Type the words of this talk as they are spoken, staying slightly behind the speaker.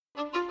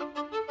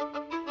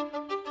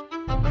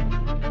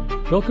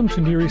Welcome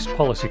to Near East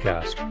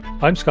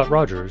PolicyCast. I'm Scott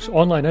Rogers,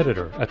 online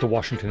editor at the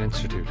Washington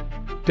Institute.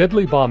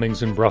 Deadly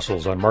bombings in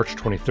Brussels on March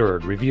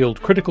 23rd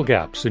revealed critical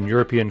gaps in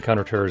European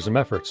counterterrorism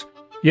efforts.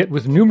 Yet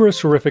with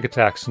numerous horrific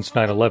attacks since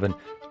 9/11,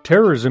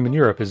 terrorism in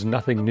Europe is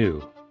nothing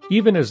new.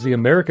 Even as the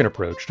American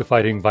approach to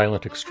fighting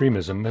violent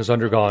extremism has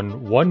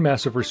undergone one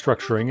massive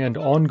restructuring and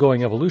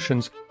ongoing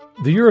evolutions,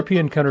 the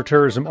European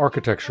counterterrorism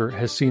architecture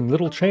has seen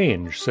little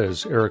change,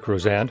 says Eric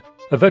Rozand,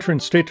 a veteran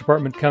State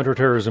Department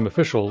counterterrorism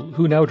official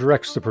who now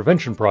directs the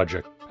Prevention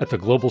Project at the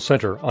Global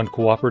Center on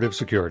Cooperative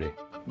Security.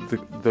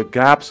 The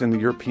gaps in the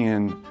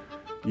European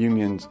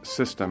Union's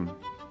system,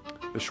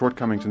 the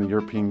shortcomings in the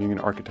European Union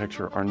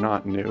architecture are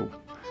not new.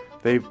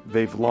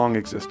 They've long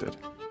existed.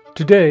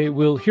 Today,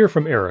 we'll hear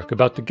from Eric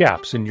about the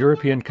gaps in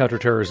European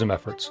counterterrorism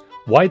efforts,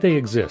 why they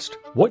exist,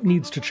 what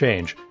needs to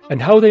change,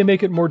 and how they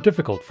make it more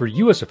difficult for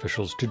U.S.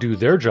 officials to do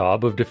their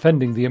job of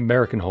defending the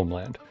American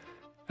homeland.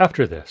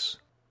 After this.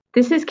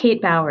 This is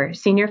Kate Bauer,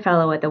 Senior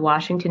Fellow at the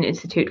Washington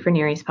Institute for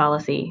Near East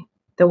Policy.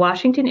 The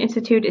Washington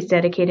Institute is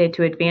dedicated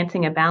to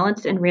advancing a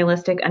balanced and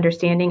realistic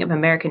understanding of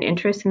American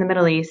interests in the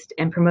Middle East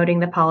and promoting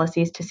the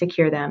policies to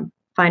secure them.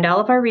 Find all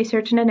of our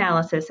research and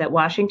analysis at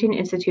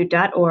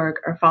washingtoninstitute.org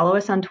or follow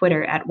us on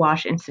Twitter at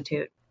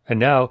WashInstitute. And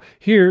now,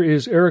 here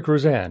is Eric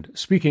Rozand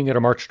speaking at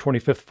a March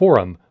 25th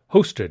forum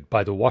hosted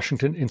by the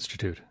Washington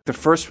Institute. The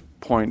first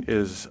point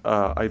is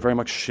I very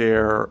much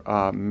share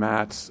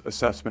Matt's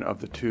assessment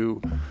of the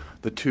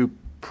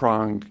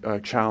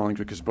two-pronged challenge,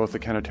 because both the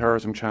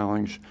counterterrorism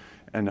challenge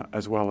and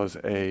as well as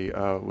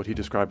what he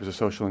described as a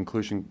social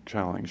inclusion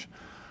challenge.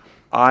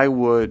 I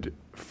would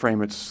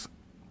frame it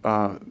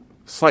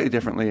slightly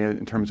differently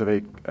in terms of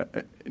a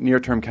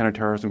near-term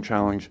counterterrorism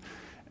challenge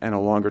and a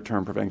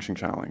longer-term prevention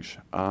challenge.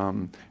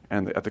 And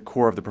at the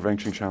core of the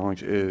prevention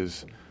challenge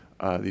is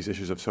these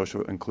issues of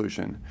social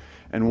inclusion.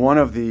 And one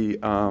of the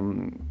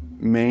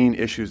main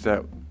issues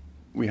that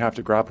we have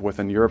to grapple with,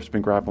 and Europe's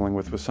been grappling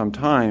with for some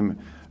time,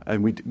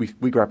 and we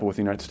grapple with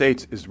the United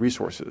States, is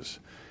resources.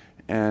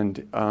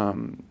 And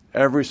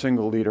every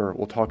single leader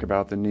will talk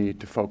about the need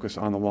to focus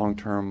on the long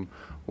term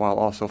while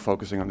also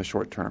focusing on the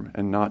short term,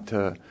 and not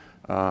to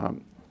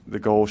the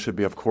goal should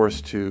be, of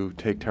course, to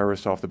take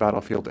terrorists off the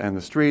battlefield and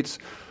the streets,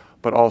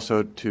 but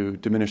also to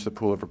diminish the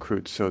pool of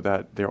recruits so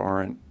that there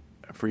aren't,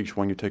 for each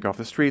one you take off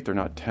the street, there are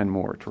not 10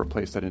 more to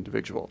replace that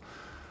individual.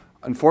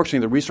 Unfortunately,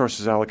 the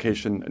resources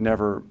allocation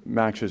never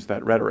matches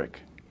that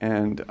rhetoric.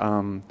 And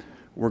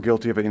we're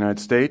guilty of it in the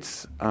United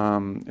States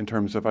in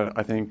terms of,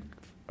 I think,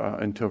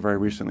 until very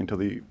recently, until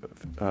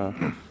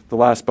the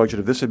last budget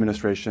of this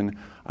administration,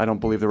 I don't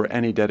believe there were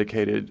any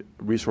dedicated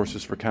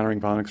resources for countering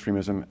violent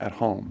extremism at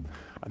home.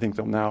 I think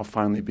there'll now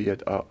finally be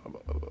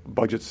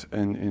budgets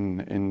in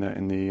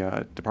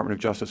the Department of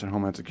Justice and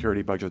Homeland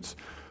Security budgets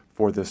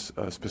for this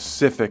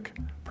specific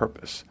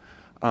purpose.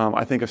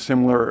 I think a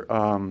similar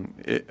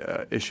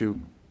issue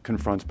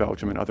confronts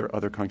Belgium and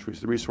other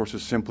countries. The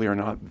resources simply are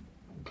not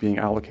being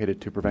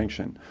allocated to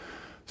prevention.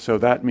 So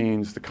that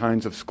means the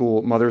kinds of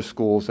mother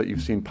schools that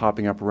you've seen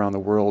popping up around the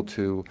world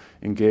to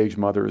engage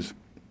mothers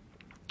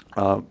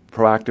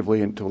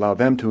proactively and to allow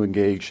them to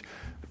engage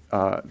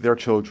their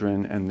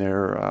children and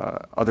their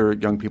other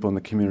young people in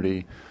the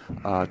community,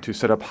 to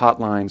set up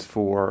hotlines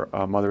for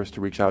mothers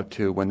to reach out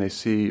to when they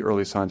see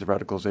early signs of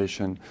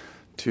radicalization,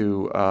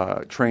 to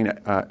train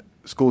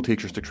school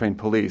teachers to train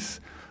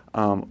police.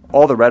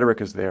 All the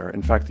rhetoric is there.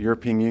 In fact, the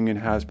European Union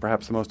has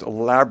perhaps the most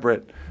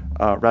elaborate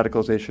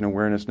radicalization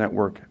awareness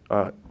network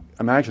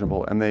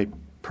imaginable, and they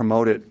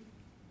promote it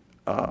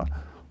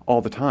all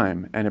the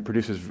time, and it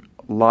produces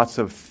lots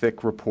of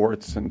thick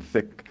reports and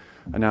thick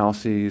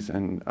analyses,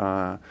 and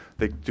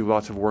they do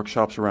lots of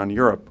workshops around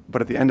Europe.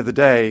 But at the end of the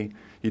day,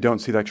 you don't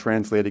see that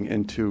translating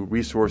into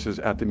resources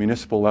at the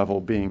municipal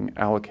level being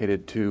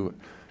allocated to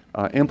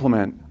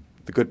implement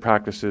the good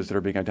practices that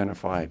are being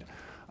identified.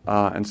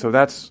 And so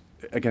that's,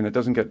 again, it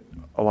doesn't get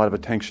a lot of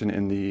attention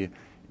in the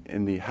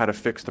how to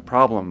fix the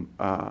problem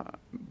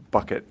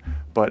bucket,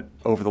 but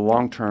over the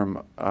long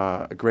term,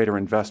 a greater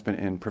investment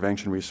in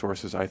prevention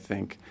resources, I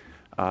think,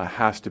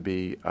 has to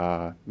be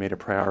made a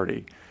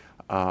priority.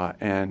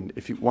 And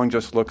if one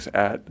just looks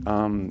at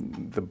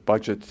the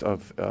budgets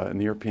of in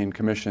the European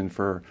Commission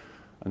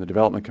and the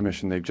Development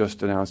Commission, they've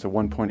just announced a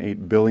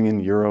 1.8 billion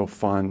euro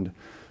fund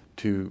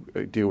to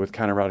deal with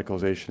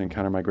counter-radicalization and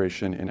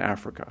counter-migration in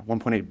Africa.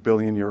 1.8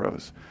 billion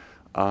euros.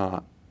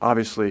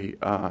 Obviously,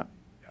 a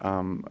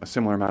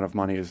similar amount of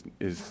money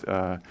is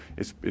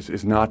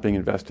not being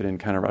invested in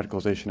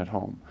counter-radicalization at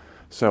home.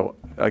 So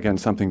again,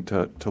 something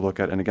to look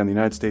at. And again, the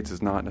United States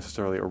is not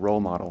necessarily a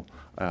role model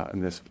in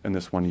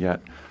this one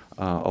yet,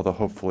 although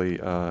hopefully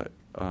it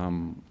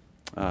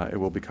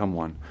will become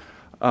one.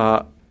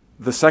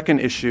 The second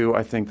issue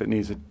I think that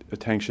needs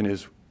attention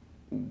is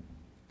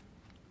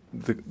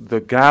the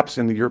gaps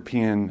in the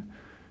European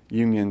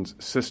Union's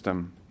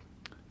system.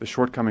 The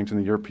shortcomings in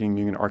the European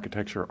Union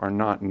architecture are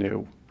not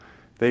new.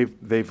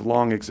 They've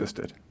long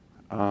existed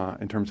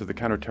in terms of the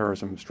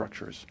counterterrorism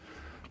structures.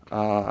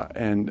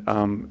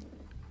 And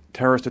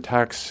terrorist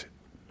attacks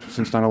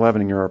since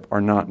 9/11 in Europe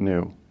are not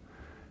new.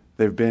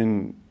 there have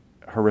been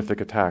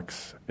horrific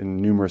attacks in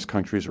numerous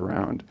countries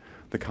around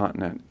the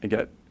continent, and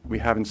yet we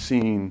haven't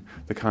seen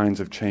the kinds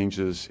of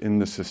changes in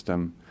the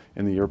system,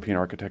 in the European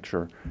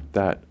architecture,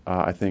 that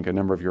I think a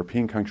number of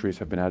European countries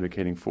have been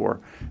advocating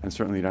for, and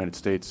certainly the United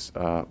States,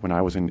 when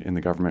I was in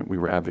the government, we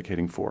were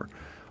advocating for.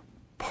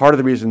 Part of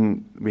the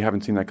reason we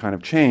haven't seen that kind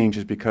of change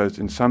is because,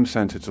 in some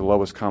sense, it's a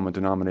lowest common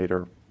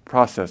denominator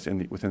process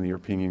within the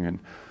European Union.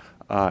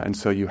 And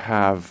so you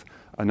have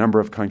a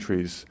number of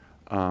countries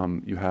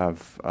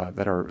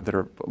that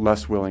are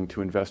less willing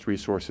to invest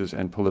resources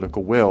and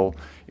political will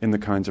in the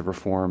kinds of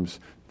reforms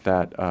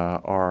that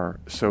are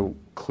so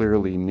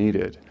clearly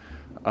needed.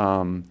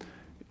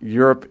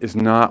 Europe is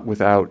not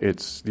without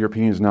the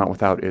European Union is not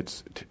without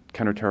its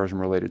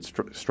counterterrorism-related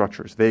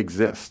structures. They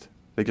exist.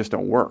 They just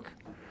don't work.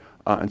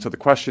 And so the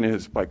question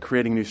is, by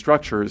creating these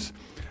structures,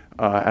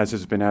 as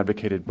has been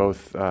advocated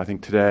both, I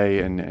think, today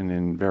and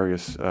in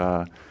various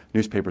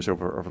newspapers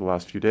over the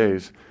last few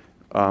days,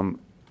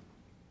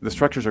 the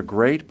structures are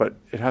great, but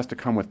it has to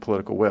come with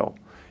political will.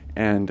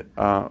 And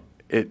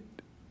it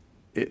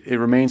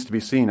remains to be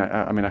seen.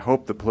 I mean, I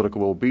hope the political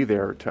will be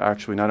there to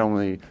actually not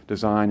only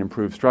design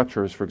improved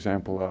structures, for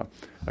example,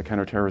 a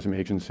counterterrorism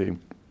agency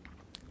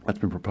that's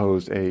been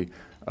proposed, a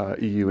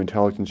EU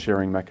intelligence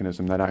sharing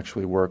mechanism that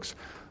actually works,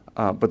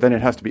 but then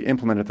it has to be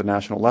implemented at the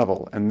national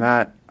level. And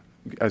that,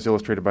 as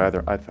illustrated by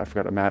either, I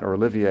forgot, Matt or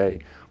Olivier,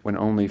 when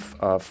only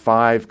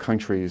 5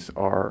 countries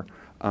are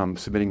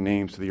submitting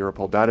names to the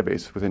Europol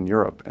database within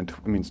Europe, and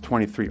means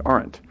 23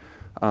 aren't,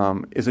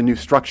 is a new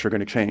structure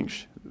going to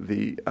change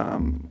the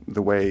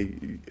way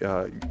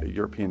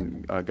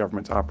European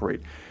governments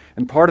operate.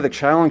 And part of the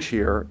challenge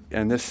here,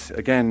 and this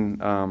again,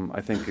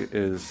 I think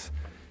we're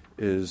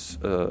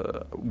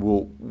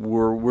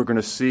going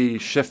to see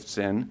shifts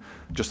in,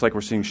 just like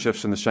we're seeing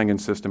shifts in the Schengen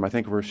system. I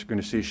think we're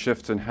going to see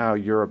shifts in how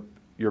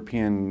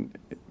European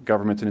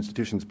governments and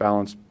institutions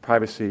balance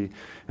privacy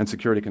and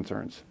security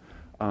concerns.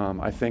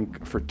 I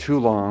think for too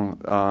long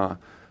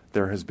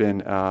there has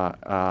been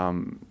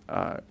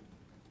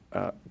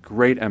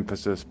great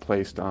emphasis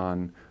placed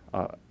on,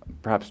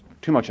 perhaps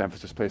too much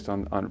emphasis placed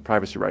on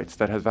privacy rights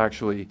that has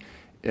actually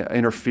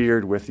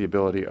interfered with the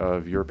ability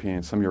of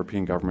some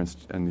European governments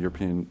and the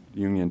European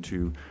Union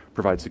to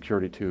provide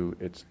security to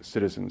its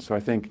citizens. So I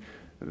think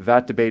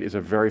that debate is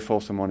a very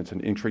fulsome one. It's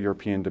an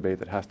intra-European debate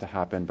that has to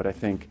happen, but I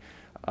think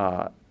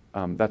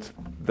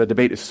the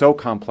debate is so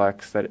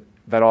complex that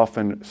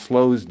often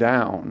slows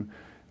down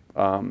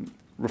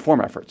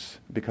reform efforts,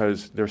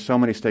 because there are so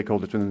many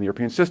stakeholders within the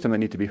European system that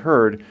need to be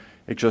heard.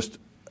 It just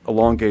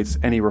elongates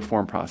any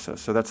reform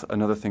process. So that's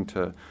another thing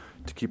to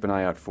keep an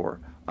eye out for.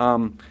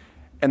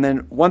 And then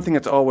one thing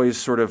that's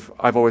always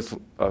I've always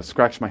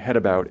scratched my head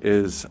about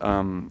is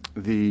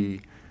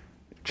the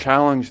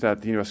challenge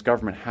that the U.S.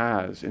 government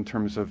has in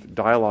terms of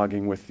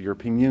dialoguing with the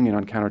European Union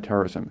on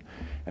counterterrorism.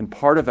 And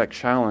part of that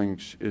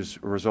challenge is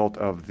a result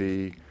of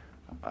the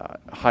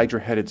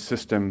hydra-headed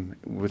system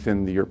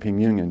within the European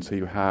Union. So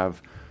you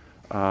have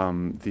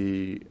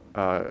the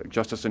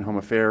Justice and Home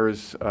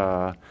Affairs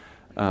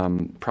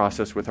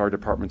process with our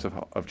Departments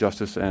of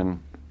Justice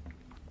and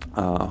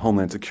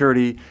Homeland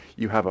Security.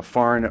 You have a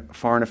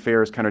foreign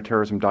affairs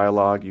counterterrorism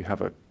dialogue. You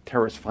have a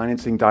terrorist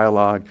financing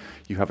dialogue.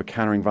 You have a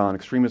countering violent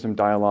extremism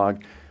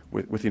dialogue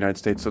with the United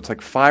States. So it's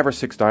like 5 or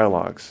 6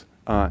 dialogues,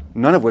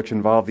 none of which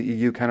involve the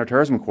EU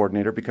counterterrorism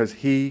coordinator, because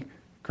he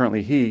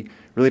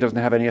really doesn't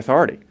have any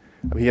authority.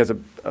 He has a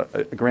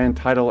grand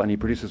title and he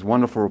produces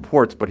wonderful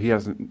reports, but he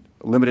has a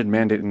limited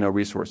mandate and no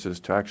resources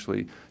to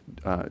actually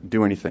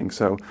do anything.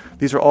 So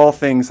these are all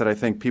things that I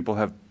think people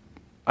have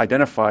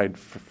identified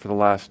for the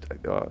last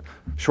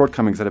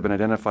shortcomings that have been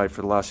identified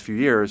for the last few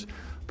years,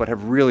 but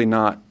have really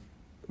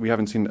we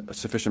haven't seen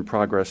sufficient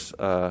progress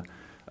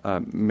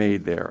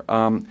made there.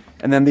 And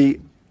then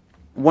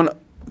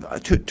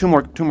two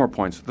more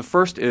points. The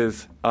first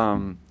is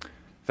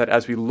that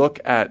as we look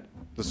at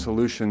the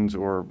solutions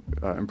or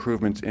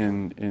improvements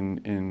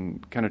in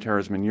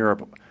counterterrorism in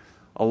Europe,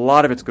 a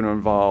lot of it's going to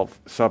involve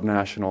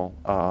subnational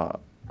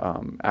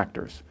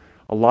actors.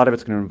 A lot of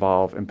it's going to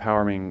involve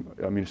empowering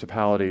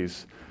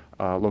municipalities,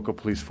 local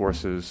police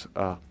forces,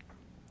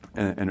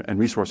 and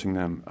resourcing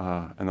them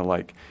and the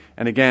like.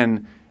 And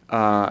again,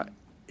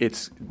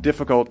 it's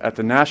difficult at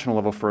the national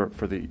level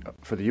for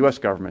the U.S.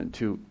 government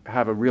to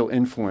have a real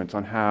influence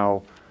on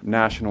how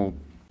national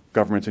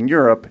governments in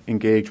Europe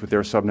engage with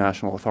their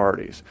subnational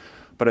authorities.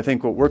 But I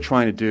think what we were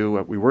trying to do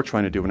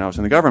when I was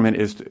in the government,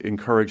 is to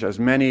encourage as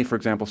many, for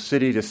example,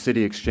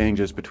 city-to-city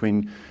exchanges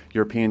between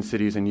European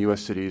cities and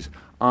U.S. cities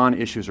on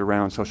issues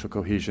around social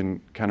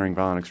cohesion, countering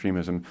violent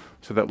extremism,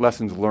 so that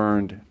lessons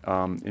learned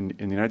in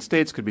the United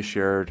States could be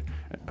shared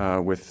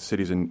with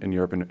cities in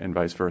Europe and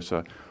vice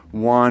versa.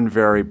 One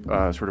very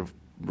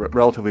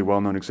relatively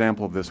well-known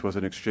example of this was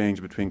an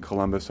exchange between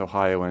Columbus,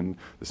 Ohio, and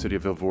the city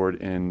of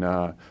Vilvoorde in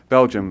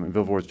Belgium.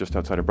 Vilvoorde is just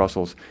outside of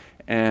Brussels.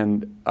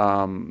 And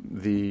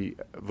the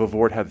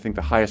Vilvoorde had, I think,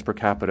 the highest per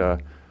capita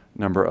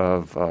number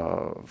of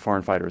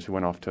foreign fighters who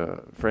went off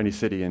for any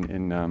city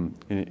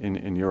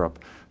in Europe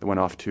that went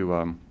off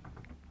to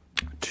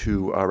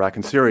to Iraq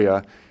and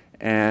Syria.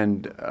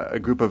 And a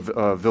group of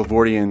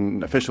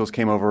Vilvoordian officials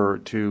came over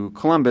to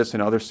Columbus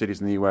and other cities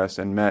in the U.S.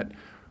 and met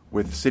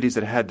with cities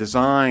that had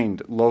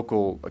designed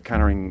local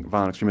countering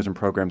violent extremism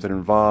programs that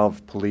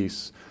involved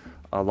police,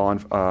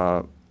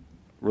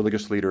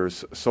 religious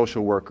leaders,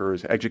 social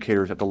workers,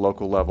 educators at the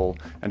local level,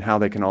 and how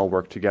they can all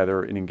work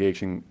together in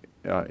engaging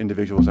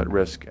individuals at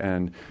risk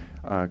and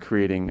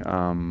creating,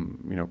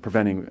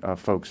 preventing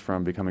folks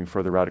from becoming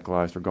further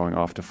radicalized or going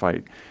off to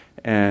fight.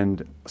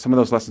 And some of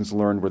those lessons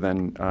learned were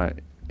then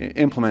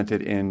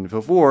implemented in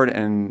Vilvoorde,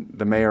 and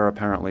the mayor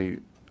apparently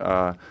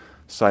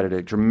cited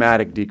a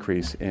dramatic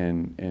decrease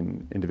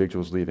in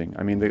individuals leaving.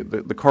 I mean,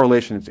 the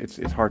correlation,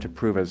 it's hard to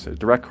prove as a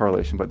direct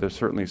correlation, but there's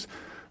certainly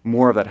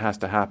more of that has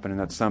to happen, and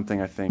that's something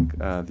I think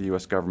the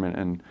U.S.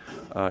 government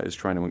is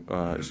trying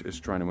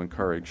to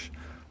encourage.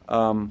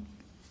 And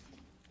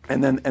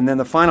then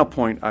the final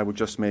point I would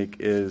just make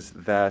is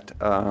that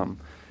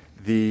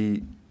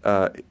the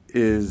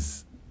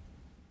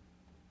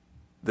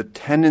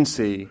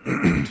tendency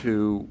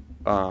to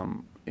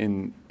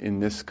in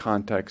this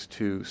context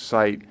to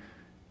cite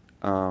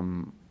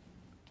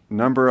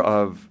number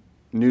of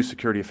new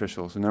security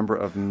officials, a number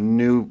of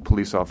new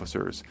police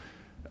officers,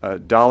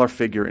 dollar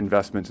figure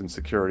investments in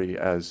security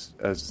as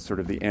sort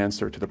of the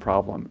answer to the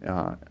problem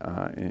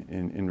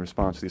in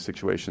response to these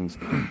situations,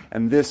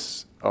 and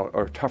this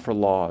are tougher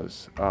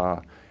laws.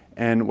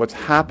 And what's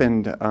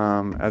happened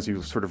as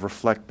you sort of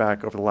reflect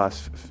back over the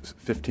last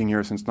 15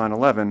 years since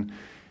 9/11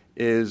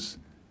 is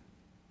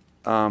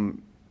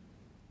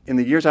in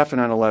the years after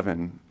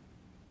 9/11,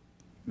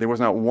 there was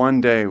not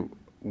one day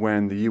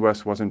when the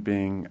U.S. wasn't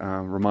being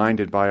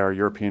reminded by our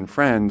European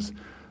friends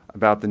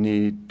about the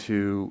need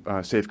to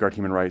safeguard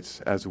human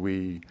rights as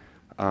we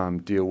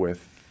deal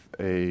with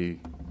an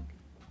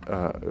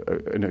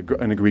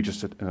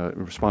egregious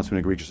response to an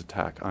egregious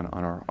attack on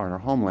our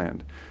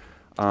homeland.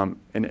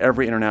 In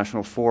every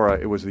international fora,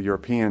 it was the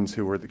Europeans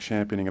who were the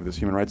championing of this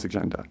human rights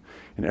agenda.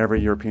 In every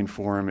European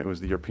forum, it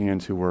was the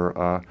Europeans who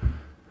were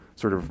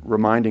sort of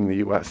reminding the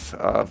U.S.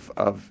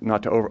 of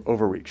not to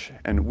overreach.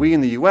 And we in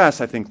the U.S.,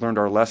 I think, learned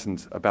our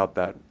lessons about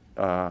that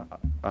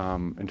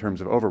in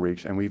terms of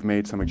overreach, and we've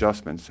made some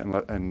adjustments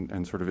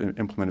and sort of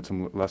implemented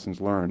some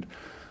lessons learned.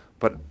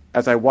 But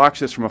as I watch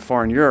this from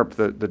afar in Europe,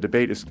 the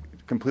debate is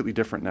completely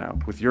different now.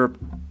 With Europe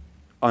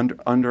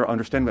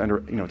understandably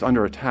it's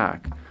under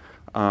attack,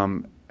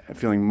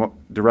 feeling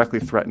directly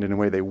threatened in a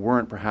way they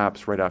weren't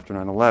perhaps right after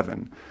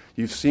 9/11.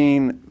 You've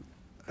seen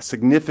a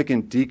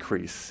significant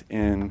decrease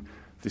in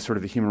the sort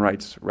of the human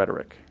rights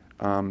rhetoric,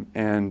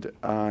 and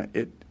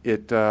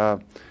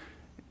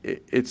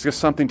it's just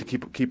something to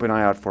keep an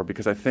eye out for,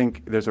 because I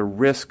think there's a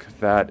risk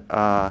that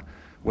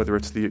whether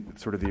it's the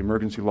sort of the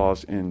emergency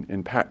laws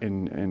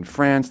in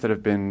France that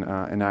have been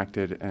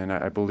enacted and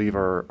I believe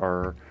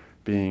are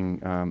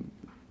being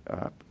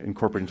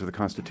incorporated into the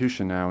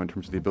Constitution now in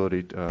terms of the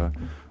ability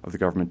of the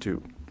government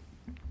to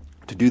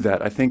do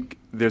that. I think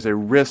there's a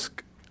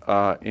risk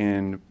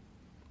in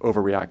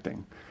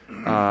overreacting.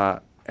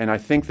 And I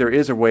think there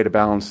is a way to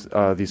balance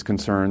these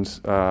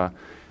concerns,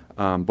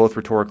 both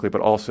rhetorically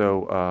but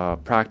also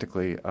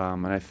practically.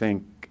 And I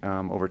think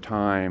over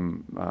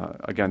time,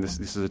 again, this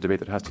is a debate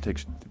that has to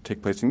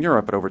take place in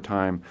Europe, but over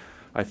time,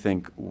 I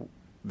think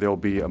there'll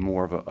be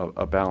more of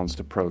a balanced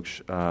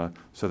approach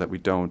so that we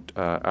don't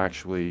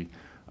actually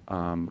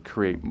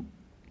create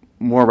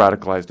more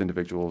radicalized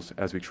individuals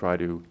as we try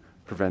to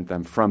prevent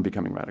them from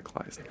becoming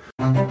radicalized.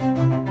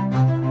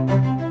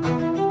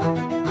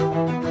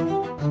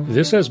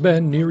 This has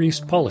been Near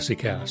East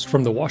PolicyCast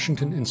from the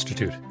Washington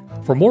Institute.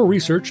 For more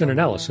research and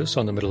analysis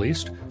on the Middle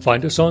East,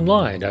 find us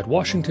online at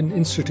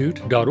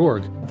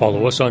washingtoninstitute.org,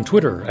 follow us on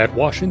Twitter at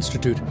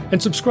WashInstitute,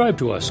 and subscribe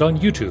to us on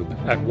YouTube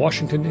at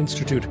Washington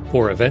Institute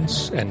for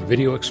events and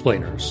video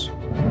explainers.